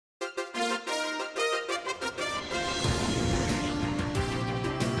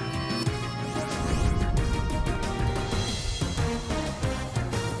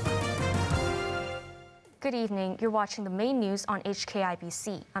Good evening. You're watching the main news on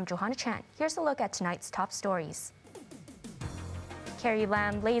HKIBC. I'm Johanna Chan. Here's a look at tonight's top stories. Carrie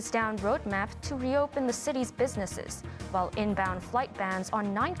Lam lays down roadmap to reopen the city's businesses, while inbound flight bans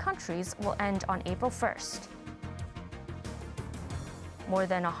on 9 countries will end on April 1st. More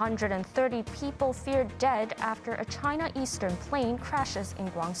than 130 people feared dead after a China Eastern plane crashes in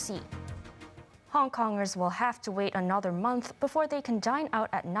Guangxi. Hong Kongers will have to wait another month before they can dine out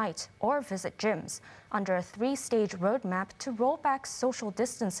at night or visit gyms, under a 3-stage roadmap to roll back social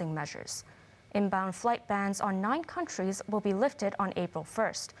distancing measures. Inbound flight bans on 9 countries will be lifted on April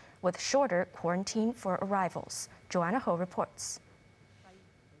 1st, with shorter quarantine for arrivals. Johanna reports.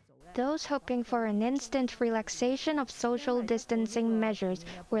 Those hoping for an instant relaxation of social distancing measures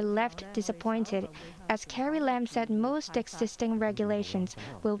were left disappointed, as Carrie Lam said most existing regulations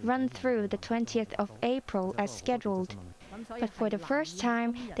will run through the 20th of April as scheduled. But for the first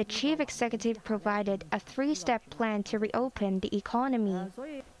time, the chief executive provided a 3-step plan to reopen the economy.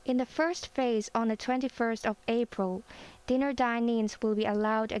 In the first phase on the 21st of April, dinner dine-ins will be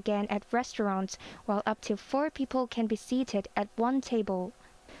allowed again at restaurants, while up to 4 people can be seated at one table.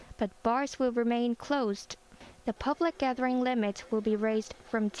 But bars will remain closed. The public gathering limit will be raised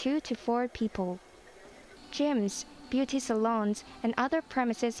from 2 to 4 people. Gyms, beauty salons, and other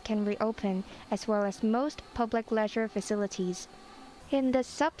premises can reopen, as well as most public leisure facilities. In the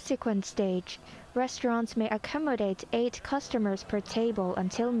subsequent stage, restaurants may accommodate 8 customers per table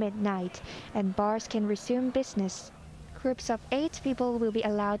until midnight, and bars can resume business. Groups of 8 people will be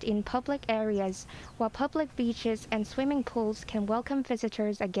allowed in public areas, while public beaches and swimming pools can welcome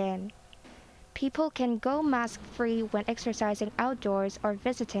visitors again. People can go mask-free when exercising outdoors or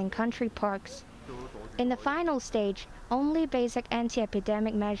visiting country parks. In the final stage, only basic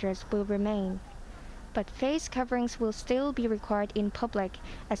anti-epidemic measures will remain. But face coverings will still be required in public,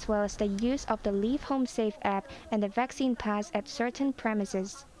 as well as the use of the Leave Home Safe app and the vaccine pass at certain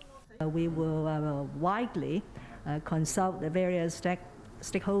premises. We will widely consult the various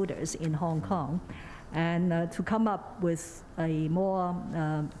stakeholders in Hong Kong and to come up with a more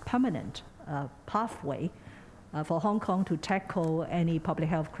permanent pathway for Hong Kong to tackle any public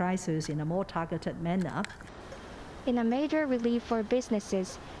health crisis in a more targeted manner. In a major relief for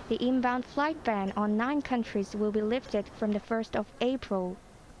businesses, the inbound flight ban on 9 countries will be lifted from the 1st of April.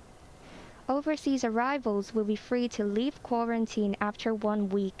 Overseas arrivals will be free to leave quarantine after 1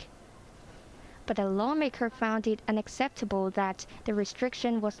 week. But a lawmaker found it unacceptable that the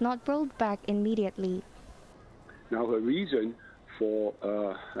restriction was not rolled back immediately. Now, her reason for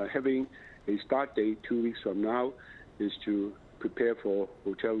having a start date 2 weeks from now is to prepare for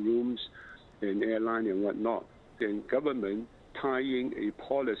hotel rooms and airline and whatnot. And government tying a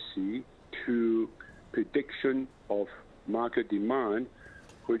policy to prediction of market demand,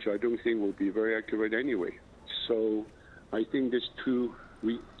 which I don't think will be very accurate anyway. So I think this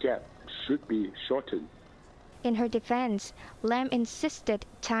 2-week gap should be shortened. In her defense, Lam insisted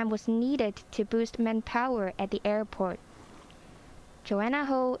time was needed to boost manpower at the airport. Johanna,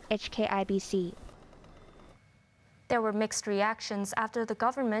 HKIBC. There were mixed reactions after the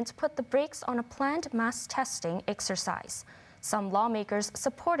government put the brakes on a planned mass testing exercise. Some lawmakers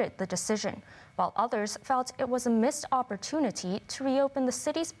supported the decision, while others felt it was a missed opportunity to reopen the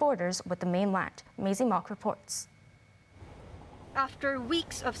city's borders with the mainland. Maisie Mock reports. After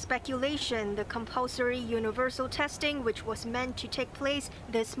weeks of speculation, the compulsory universal testing, which was meant to take place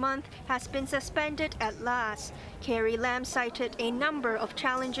this month, has been suspended at last. Carrie Lam cited a number of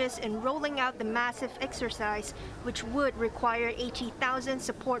challenges in rolling out the massive exercise, which would require 80,000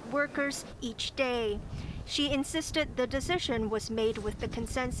 support workers each day. She insisted the decision was made with the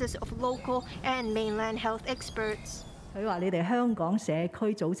consensus of local and mainland health experts. 佢話：你哋香港社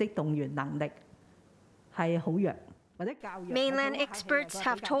區組織動員能力係好弱。 Mainland experts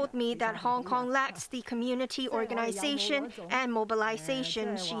have told me that Hong Kong lacks the community organization and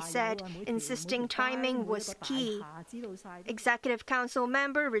mobilization, she said, insisting timing was key. Executive Council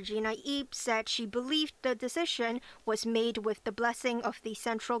member Regina Ip said she believed the decision was made with the blessing of the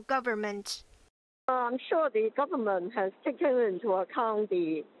central government. I'm sure the government has taken into account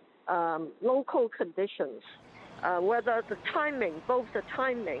the local conditions, whether the timing, both the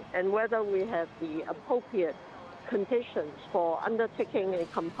timing and whether we have the appropriate conditions for undertaking a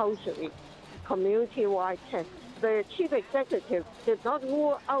compulsory community-wide test. The chief executive did not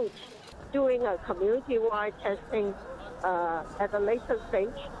rule out doing a community-wide testing at a later stage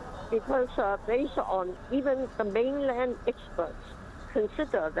because based on even the mainland experts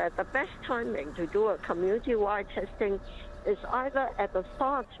consider that the best timing to do a community-wide testing is either at the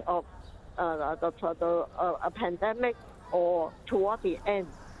start of a pandemic or toward the end.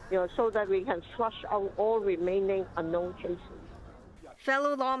 so that we can flush out all remaining unknown cases.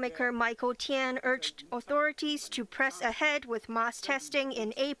 Fellow lawmaker Michael Tian urged authorities to press ahead with mass testing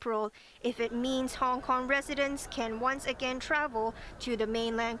in April if it means Hong Kong residents can once again travel to the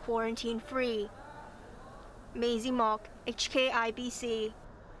mainland quarantine-free. Maisie Mock, HKIBC.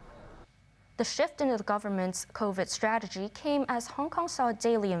 The shift in the government's COVID strategy came as Hong Kong saw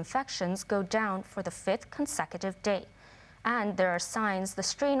daily infections go down for the 5th consecutive day. And there are signs the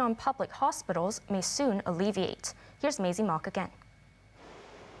strain on public hospitals may soon alleviate. Here's Maisie Mock again.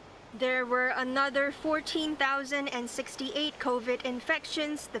 There were another 14,068 COVID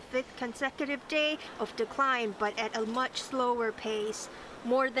infections, the 5th consecutive day of decline, but at a much slower pace.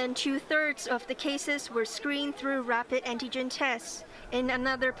 More than 2/3 of the cases were screened through rapid antigen tests. In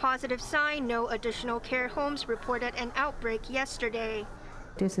another positive sign, no additional care homes reported an outbreak yesterday.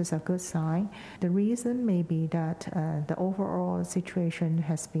 This is a good sign. The reason may be that the overall situation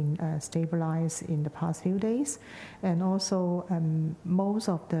has been stabilized in the past few days, and also most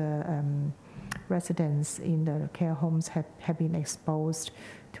of the residents in the care homes have been exposed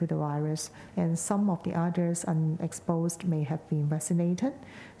to the virus, and some of the others unexposed may have been vaccinated,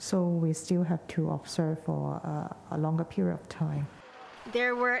 so we still have to observe for a longer period of time.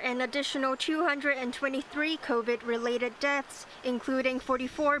 There were an additional 223 COVID-related deaths, including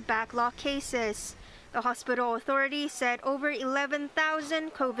 44 backlog cases. The hospital authority said over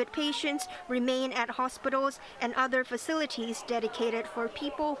 11,000 COVID patients remain at hospitals and other facilities dedicated for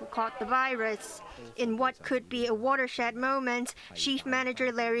people who caught the virus. In what could be a watershed moment, Chief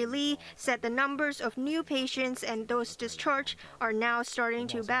Manager Larry Lee said the numbers of new patients and those discharged are now starting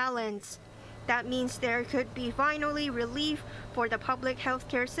to balance. That means there could be finally relief for the public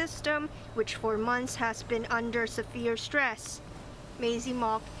healthcare system, which for months has been under severe stress. Maisie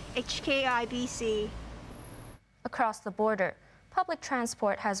Mock, HKIBC. Across the border, public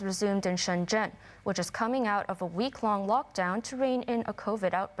transport has resumed in Shenzhen, which is coming out of a week-long lockdown to rein in a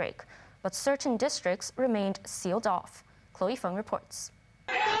COVID outbreak. But certain districts remained sealed off. Chloe Feng reports.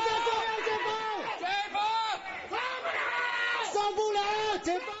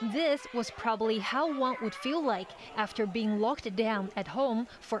 This was probably how one would feel like after being locked down at home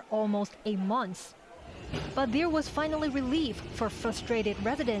for almost a month. But there was finally relief for frustrated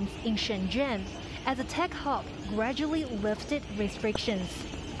residents in Shenzhen as the tech hub gradually lifted restrictions.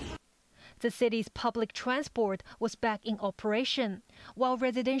 The city's public transport was back in operation, while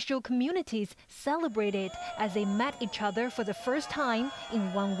residential communities celebrated as they met each other for the first time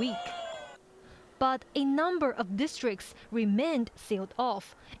in 1 week. But a number of districts remained sealed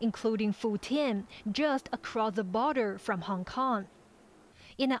off, including Futian, just across the border from Hong Kong.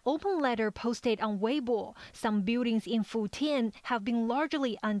 In an open letter posted on Weibo, some buildings in Futian have been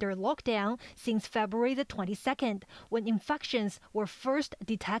largely under lockdown since February the 22nd, when infections were first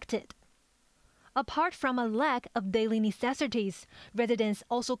detected. Apart from a lack of daily necessities, residents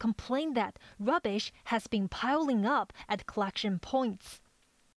also complained that rubbish has been piling up at collection points.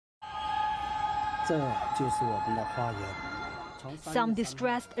 Some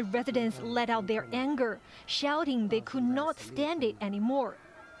distressed residents let out their anger, shouting they could not stand it anymore.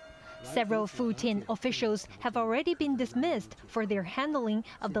 Several Futian officials have already been dismissed for their handling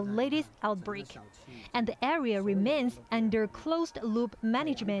of the latest outbreak, and the area remains under closed-loop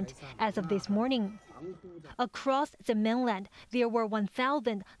management as of this morning. Across the mainland, there were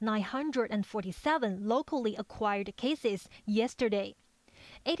 1,947 locally acquired cases yesterday,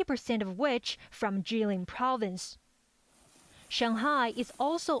 80% of which from Jilin province. Shanghai is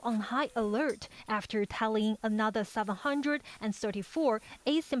also on high alert after tallying another 734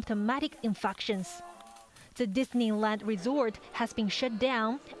 asymptomatic infections. The Disneyland resort has been shut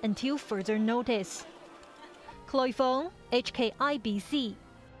down until further notice. Chloe Feng, HKIBC.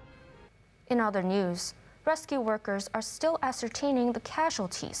 In other news, rescue workers are still ascertaining the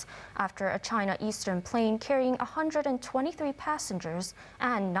casualties after a China Eastern plane carrying 123 passengers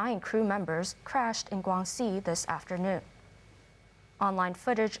and 9 crew members crashed in Guangxi this afternoon. Online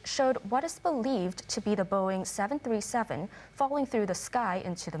footage showed what is believed to be the Boeing 737 falling through the sky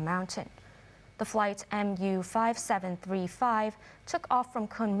into the mountain. The flight MU-5735 took off from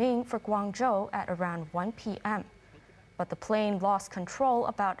Kunming for Guangzhou at around 1 p.m. But the plane lost control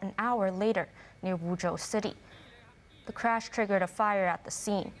about an hour later near Wuzhou City. The crash triggered a fire at the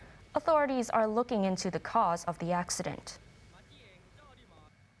scene. Authorities are looking into the cause of the accident.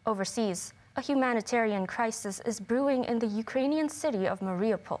 Overseas, a humanitarian crisis is brewing in the Ukrainian city of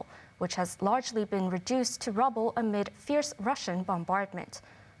Mariupol, which has largely been reduced to rubble amid fierce Russian bombardment.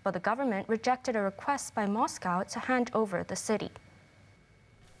 But the government rejected a request by Moscow to hand over the city.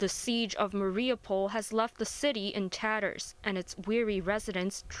 The siege of Mariupol has left the city in tatters and its weary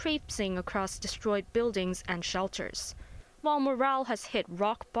residents traipsing across destroyed buildings and shelters. While morale has hit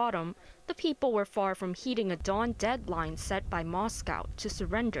rock bottom, the people were far from heeding a dawn deadline set by Moscow to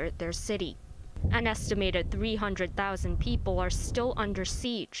surrender their city. An estimated 300,000 people are still under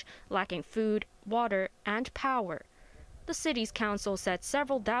siege, lacking food, water, and power. The city's council said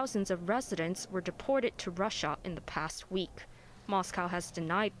several thousands of residents were deported to Russia in the past week. Moscow has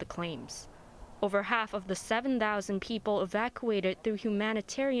denied the claims. Over half of the 7,000 people evacuated through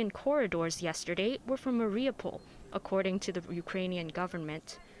humanitarian corridors yesterday were from Mariupol, according to the Ukrainian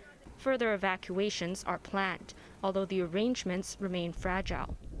government. Further evacuations are planned, although the arrangements remain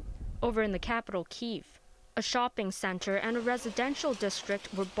fragile. Over in the capital, Kyiv, a shopping center and a residential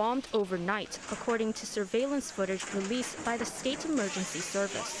district were bombed overnight, according to surveillance footage released by the State Emergency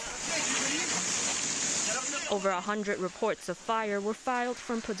Service. Over 100 reports of fire were filed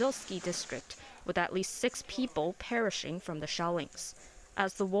from Podolsky district, with at least 6 people perishing from the shellings.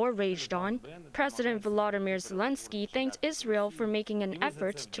 As the war raged on, President Volodymyr Zelensky thanked Israel for making an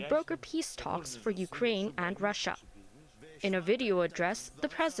effort to broker peace talks for Ukraine and Russia. In a video address, the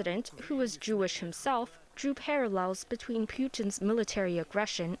president, who is Jewish himself, drew parallels between Putin's military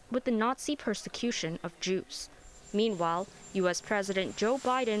aggression with the Nazi persecution of Jews. Meanwhile, U.S. President Joe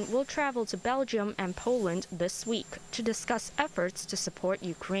Biden will travel to Belgium and Poland this week to discuss efforts to support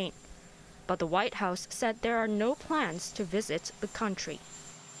Ukraine. But the White House said there are no plans to visit the country.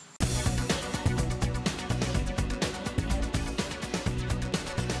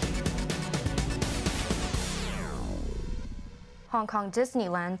 Hong Kong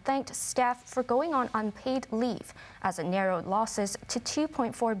Disneyland thanked staff for going on unpaid leave as it narrowed losses to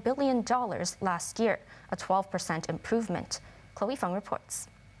 $2.4 billion last year, a 12% improvement. Chloe Feng reports.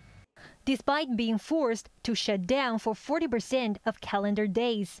 Despite being forced to shut down for 40% of calendar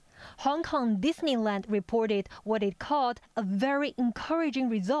days, Hong Kong Disneyland reported what it called a very encouraging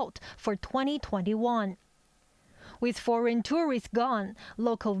result for 2021. With foreign tourists gone,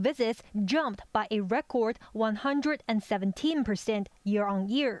 local visits jumped by a record 117%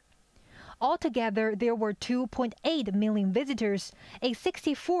 year-on-year. Altogether, there were 2.8 million visitors, a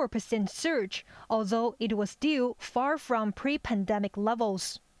 64% surge, although it was still far from pre-pandemic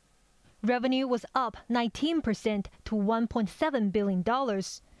levels. Revenue was up 19% to $1.7 billion,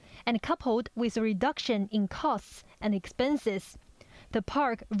 and coupled with a reduction in costs and expenses, the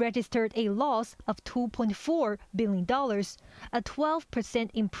park registered a loss of $2.4 billion, a 12%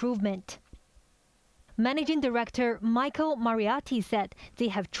 improvement. Managing Director Michael Mariatti said they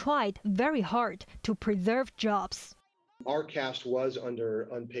have tried very hard to preserve jobs. Our cast was under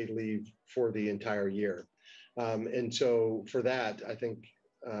unpaid leave for the entire year. And so for that, I think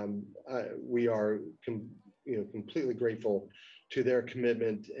we are completely grateful to their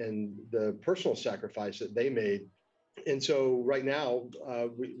commitment and the personal sacrifice that they made. And so right now,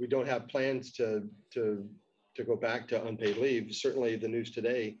 we don't have plans to go back to unpaid leave. Certainly the news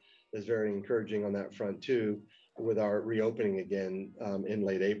today is very encouraging on that front too, with our reopening again in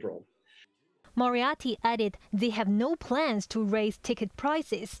late April. Moriarty added they have no plans to raise ticket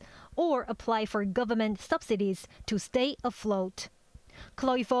prices or apply for government subsidies to stay afloat.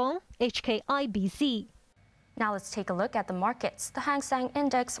 Chloe Fong, HKIBC. Now let's take a look at the markets. The Hang Seng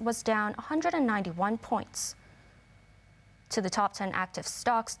Index was down 191 points. To the top 10 active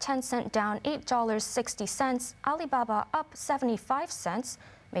stocks, Tencent down $8.60, Alibaba up 75 cents,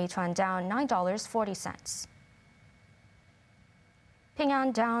 Meituan down $9.40. Ping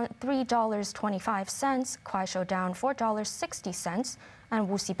An down $3.25, Kuaishou down $4.60, and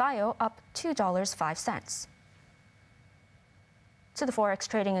Wuxi Bio up $2.05. To the forex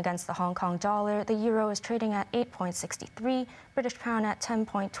trading against the Hong Kong dollar, the euro is trading at 8.63, British pound at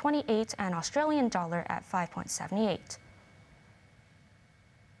 10.28, and Australian dollar at 5.78.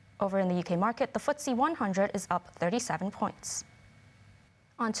 Over in the UK market, the FTSE 100 is up 37 points.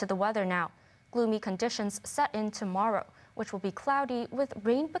 On to the weather now. Gloomy conditions set in tomorrow, which will be cloudy with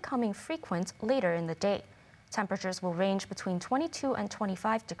rain becoming frequent later in the day. Temperatures will range between 22 and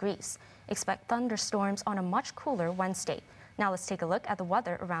 25 degrees. Expect thunderstorms on a much cooler Wednesday. Now let's take a look at the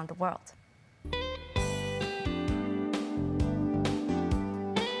weather around the world.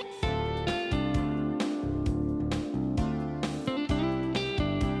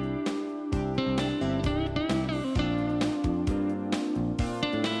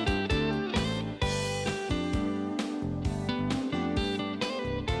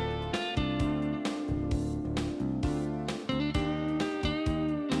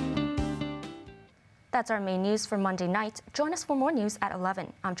 That's our main news for Monday night. Join us for more news at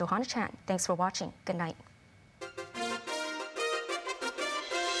 11. I'm Johanna Chan. Thanks for watching. Good night.